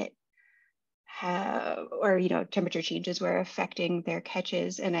climate temperature changes were affecting their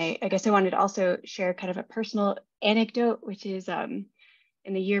catches. And I guess I wanted to also share kind of a personal anecdote, which is in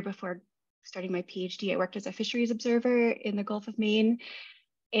the year before starting my PhD, I worked as a fisheries observer in the Gulf of Maine.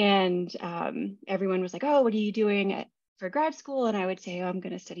 And everyone was like, oh, what are you doing for grad school? And I would say, oh, I'm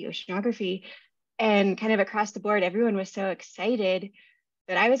going to study oceanography. And kind of across the board, everyone was so excited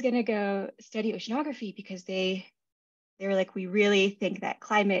that I was going to go study oceanography, because they were like, we really think that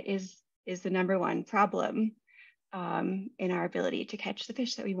climate is the #1 problem in our ability to catch the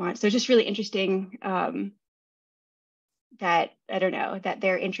fish that we want. So just really interesting that, I don't know, that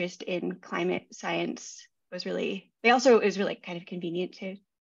their interest in climate science was really, it was really kind of convenient to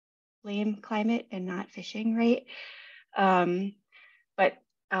blame climate and not fishing, right? But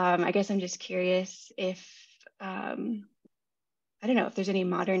I guess I'm just curious if, I don't know, if there's any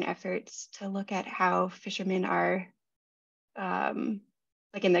modern efforts to look at how fishermen are,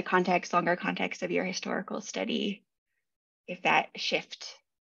 like in the longer context of your historical study, if that shift,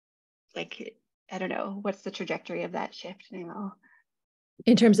 like, I don't know, what's the trajectory of that shift now?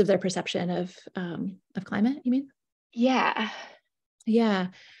 In terms of their perception of climate, you mean? Yeah. Yeah.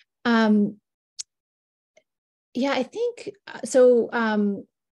 Yeah, I think so.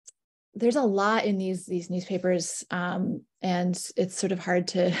 There's a lot in these newspapers, and it's sort of hard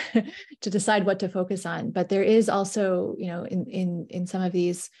to to decide what to focus on. But there is also, in some of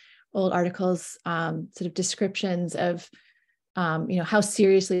these old articles, sort of descriptions of, how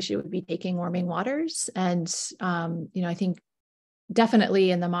seriously she would be taking warming waters. And, I think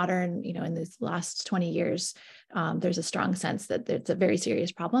definitely in the modern, in these last 20 years, there's a strong sense that it's a very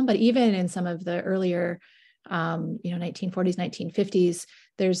serious problem. But even in some of the earlier 1940s, 1950s,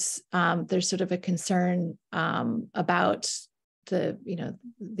 there's sort of a concern about the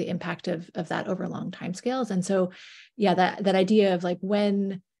impact of that over long timescales. And so, yeah, that idea of like,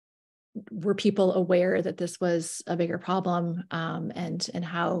 when were people aware that this was a bigger problem, and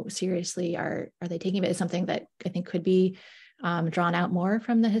how seriously are they taking it, is something that I think could be drawn out more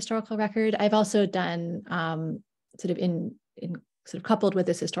from the historical record. I've also done sort of coupled with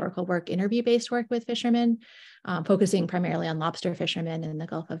this historical work, interview-based work with fishermen, focusing primarily on lobster fishermen in the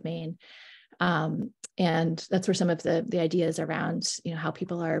Gulf of Maine. And that's where some of the ideas around, how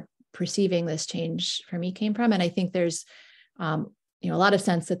people are perceiving this change for me came from. And I think there's, a lot of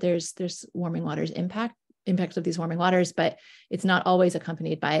sense that there's warming waters impacts of these warming waters, but it's not always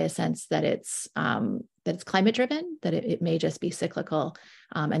accompanied by a sense that it's climate driven, that it may just be cyclical.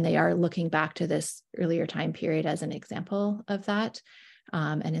 And they are looking back to this earlier time period as an example of that.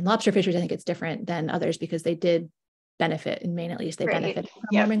 And in lobster fisheries, I think it's different than others, because they did benefit, in Maine at least, they benefited from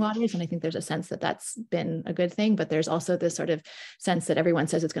warming waters. And I think there's a sense that that's been a good thing, but there's also this sort of sense that everyone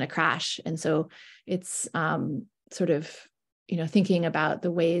says it's going to crash. And so it's sort of, thinking about the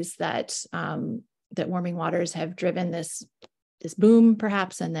ways that that warming waters have driven this boom,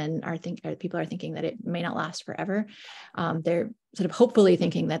 perhaps, and then people are thinking that it may not last forever. They're sort of hopefully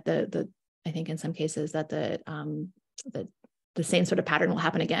thinking that I think in some cases that the same sort of pattern will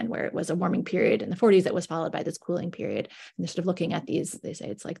happen again, where it was a warming period in the 40s that was followed by this cooling period. And they're sort of looking at these, they say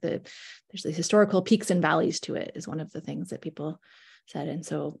it's like there's these historical peaks and valleys to it, is one of the things that people said. And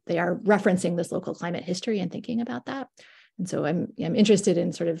so they are referencing this local climate history and thinking about that. And so I'm interested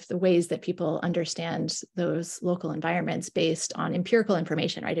in sort of the ways that people understand those local environments based on empirical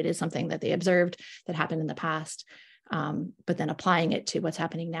information, right? It is something that they observed that happened in the past, but then applying it to what's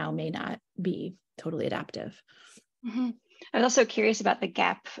happening now may not be totally adaptive. Mm-hmm. I was also curious about the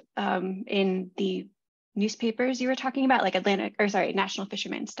gap in the newspapers you were talking about, like National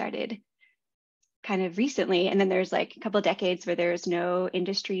Fisherman started kind of recently, and then there's like a couple of decades where there's no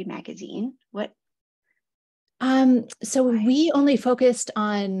industry magazine. What? So we only focused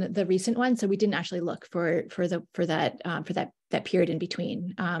on the recent one, so we didn't actually look for that period in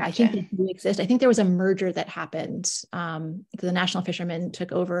between. Gotcha. I think they do exist. I think there was a merger that happened. The National Fisherman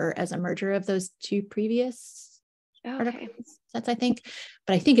took over as a merger of those two previous articles. That's, I think,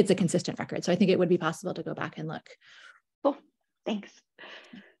 but I think it's a consistent record. So I think it would be possible to go back and look. Cool. Thanks.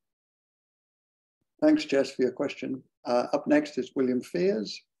 Thanks, Jess, for your question. Up next is William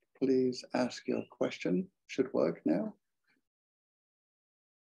Fears. Please ask your question. Should work now.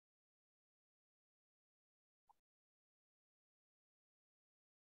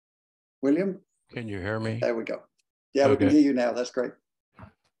 William? Can you hear me? There we go. Yeah, okay. We can hear you now. That's great.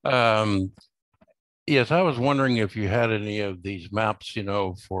 Yes, I was wondering if you had any of these maps,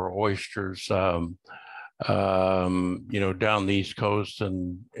 for oysters, down the East Coast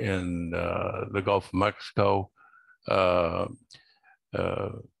and in the Gulf of Mexico.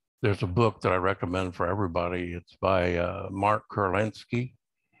 There's a book that I recommend for everybody. It's by Mark Kurlansky,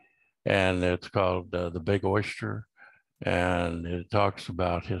 and it's called The Big Oyster. And it talks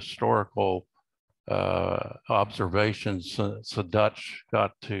about historical observations since the Dutch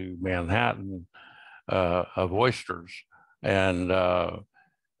got to Manhattan of oysters. And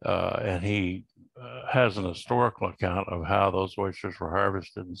he has an historical account of how those oysters were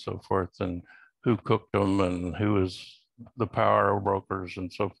harvested and so forth, and who cooked them and who was the power brokers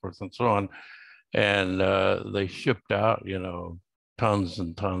and so forth and so on. And they shipped out, tons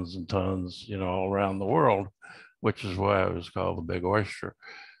and tons and tons, all around the world, which is why it was called the Big Oyster.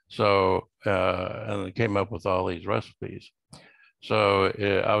 So, and they came up with all these recipes. So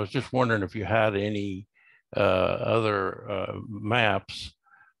I was just wondering if you had any other maps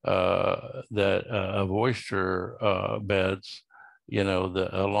of oyster beds,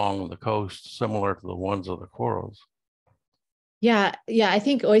 along the coast, similar to the ones of the corals. Yeah, I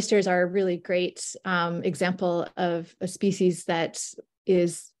think oysters are a really great example of a species that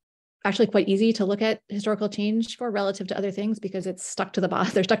is actually quite easy to look at historical change for relative to other things, because it's stuck to the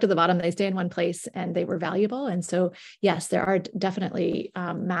bottom. They're stuck to the bottom. They stay in one place, and they were valuable. And so, yes, there are definitely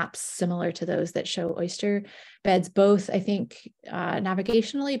maps similar to those that show oyster beds, both, I think,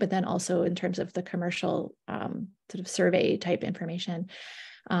 navigationally, but then also in terms of the commercial sort of survey type information.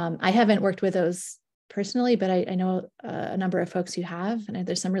 I haven't worked with those personally, but I know a number of folks who have, and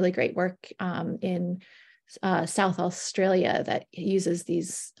there's some really great work in South Australia that uses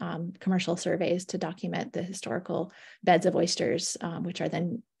these commercial surveys to document the historical beds of oysters, which are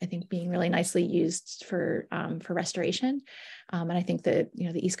then, I think, being really nicely used for restoration. And I think that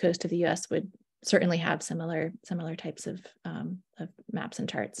the East Coast of the U.S. would certainly have similar types of maps and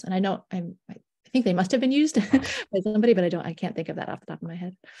charts. And I think they must have been used by somebody, but I can't think of that off the top of my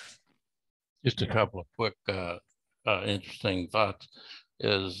head. Just a couple of quick interesting thoughts.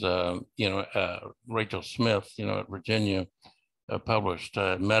 Is Rachel Smith, at Virginia, published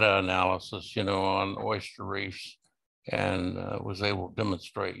a meta-analysis, on oyster reefs, and was able to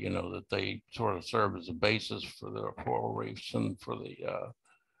demonstrate, that they sort of serve as a basis for the coral reefs and for the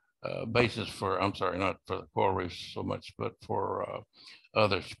basis for, I'm sorry, not for the coral reefs so much, but for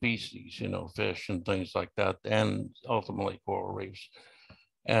other species, fish and things like that, and ultimately coral reefs.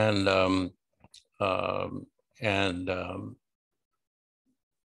 And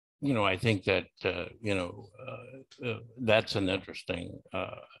I think that, that's an interesting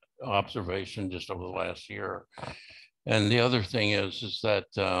observation just over the last year. And the other thing is that,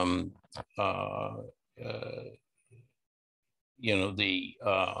 well,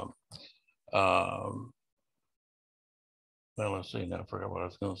 let's see, now I forgot what I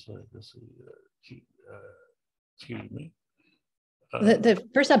was going to say. Excuse me. The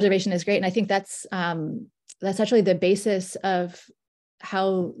first observation is great. And I think that's actually the basis of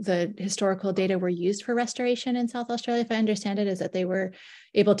how the historical data were used for restoration in South Australia, if I understand it, is that they were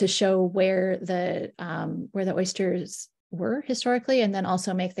able to show where the oysters were historically, and then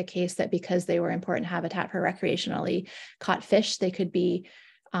also make the case that because they were important habitat for recreationally caught fish, they could be,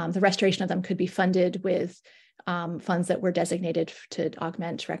 the restoration of them could be funded with funds that were designated to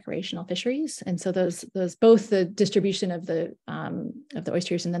augment recreational fisheries. And so those both the distribution of the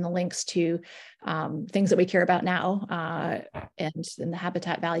oysters and then the links to things that we care about now and the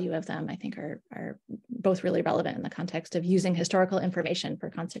habitat value of them, I think are both really relevant in the context of using historical information for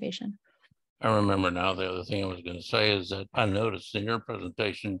conservation. I remember now. The other thing I was going to say is that I noticed in your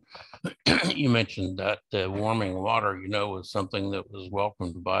presentation, you mentioned that warming water, was something that was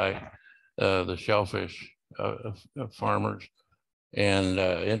welcomed by the shellfish farmers. And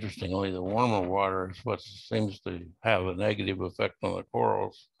interestingly, the warmer water is what seems to have a negative effect on the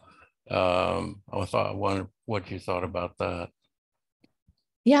corals. I wondered what you thought about that.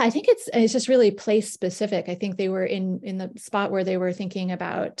 Yeah, I think it's just really place specific. I think they were in the spot where they were thinking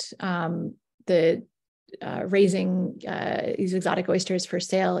about the raising these exotic oysters for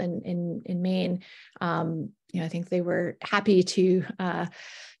sale in Maine. I think they were happy to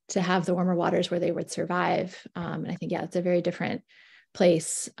have the warmer waters where they would survive. And I think, yeah, it's a very different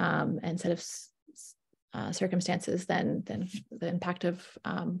place and set of circumstances than the impact of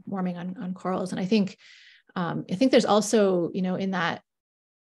warming on corals. And I think there's also, in that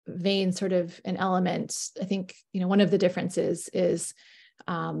vein, sort of an element. I think, one of the differences is,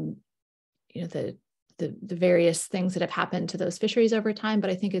 the various things that have happened to those fisheries over time. But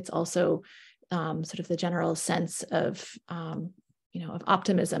I think it's also sort of the general sense of of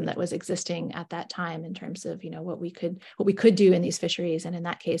optimism that was existing at that time in terms of what we could do in these fisheries. And in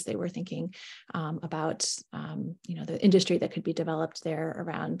that case, they were thinking about the industry that could be developed there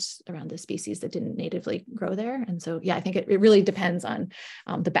around the species that didn't natively grow there. And so, yeah, I think it really depends on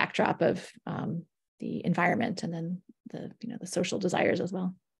the backdrop of the environment, and then the social desires as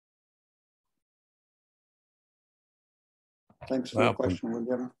well. Thanks for your question,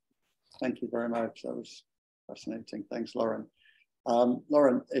 William. Thank you very much. That was fascinating. Thanks, Loren.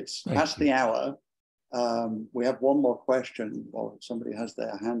 Loren, it's past the hour. We have one more question, or somebody has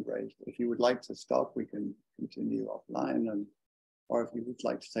their hand raised. If you would like to stop, we can continue offline, or if you would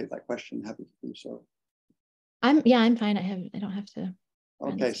like to take that question, happy to do so. I'm fine. I don't have to.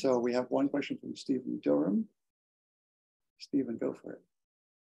 Okay, so we have one question from Stephen Durham. Stephen, go for it.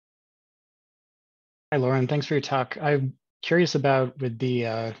 Hi, Loren. Thanks for your talk. I'm curious about with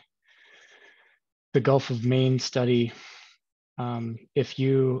the Gulf of Maine study, if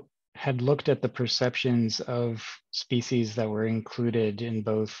you had looked at the perceptions of species that were included in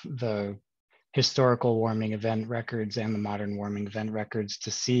both the historical warming event records and the modern warming event records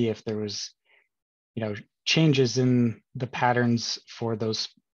to see if there was, changes in the patterns for the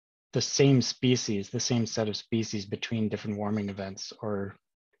same species, the same set of species between different warming events, or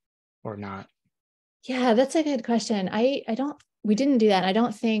not. Yeah, that's a good question. We didn't do that. I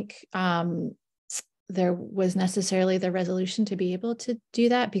don't think there was necessarily the resolution to be able to do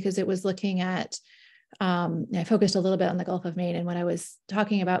that, because it was looking at, I focused a little bit on the Gulf of Maine and what I was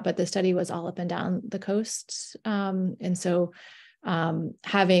talking about, but the study was all up and down the coast. And so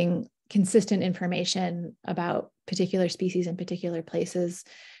having consistent information about particular species in particular places,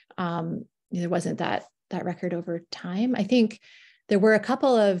 there wasn't that record over time. I think there were a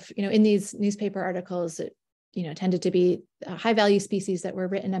couple of, in these newspaper articles that, tended to be high value species that were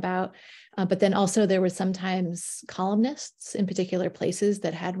written about, but then also there was sometimes columnists in particular places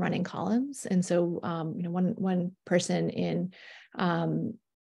that had running columns. And so, one person in, I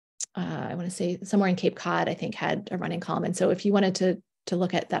want to say somewhere in Cape Cod, I think, had a running column. And so if you wanted to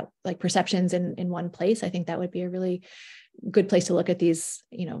look at that, like perceptions in one place, I think that would be a really good place to look at these,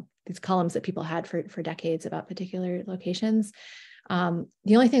 these columns that people had for decades about particular locations.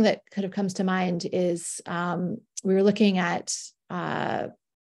 The only thing that kind of comes to mind is we were looking at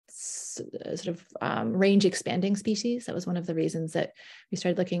range expanding species. That was one of the reasons that we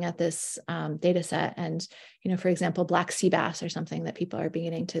started looking at this data set. And, for example, black sea bass are something that people are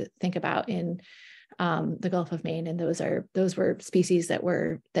beginning to think about in the Gulf of Maine. And those were species that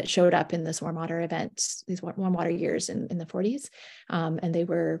showed up in this warm water event, these warm water years in the 40s. And they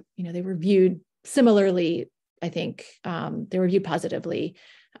were viewed similarly. I think they were viewed positively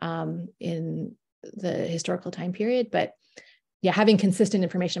in the historical time period, but yeah, having consistent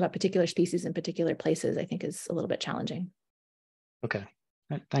information about particular species in particular places, I think, is a little bit challenging. Okay,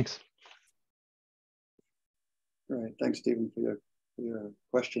 thanks. Great, thanks, Stephen, for your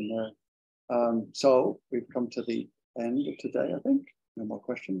question there. So we've come to the end of today, I think. No more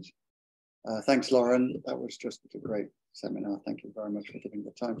questions. Thanks, Loren. That was just a great seminar. Thank you very much for giving the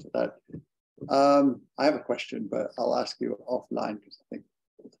time to that. I have a question, but I'll ask you offline, because I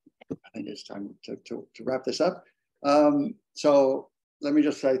think it's time to wrap this up. So let me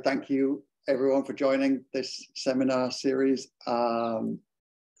just say thank you, everyone, for joining this seminar series. Let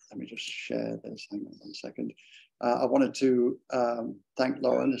me just share this. Hang on 1 second. I wanted to thank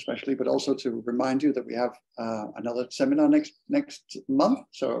Loren especially, but also to remind you that we have another seminar next month.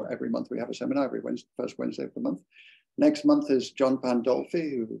 So every month we have a seminar, every first Wednesday of the month. Next month is John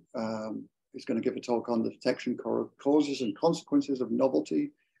Pandolfi, who is going to give a talk on the detection causes and consequences of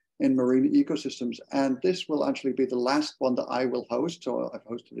novelty in marine ecosystems. And this will actually be the last one that I will host. So I've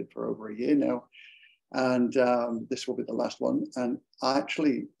hosted it for over a year now. And this will be the last one. And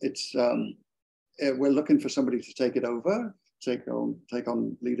actually, we're looking for somebody to take it over take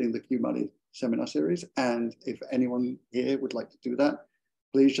on leading the Q-Mare seminar series. And if anyone here would like to do that,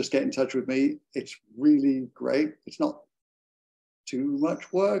 please just get in touch with me. It's really great. It's not too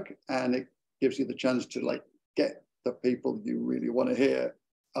much work, and it gives you the chance to like get the people you really want to hear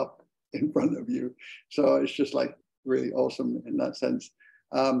up in front of you. So it's just like really awesome in that sense.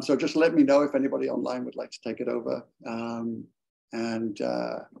 So just let me know if anybody online would like to take it over.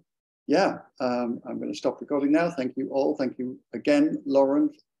 Yeah, I'm going to stop recording now. Thank you all. Thank you again,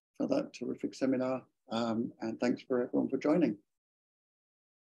 Loren, for that terrific seminar. And thanks for everyone for joining.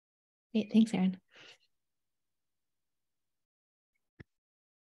 Great. Thanks, Aaron.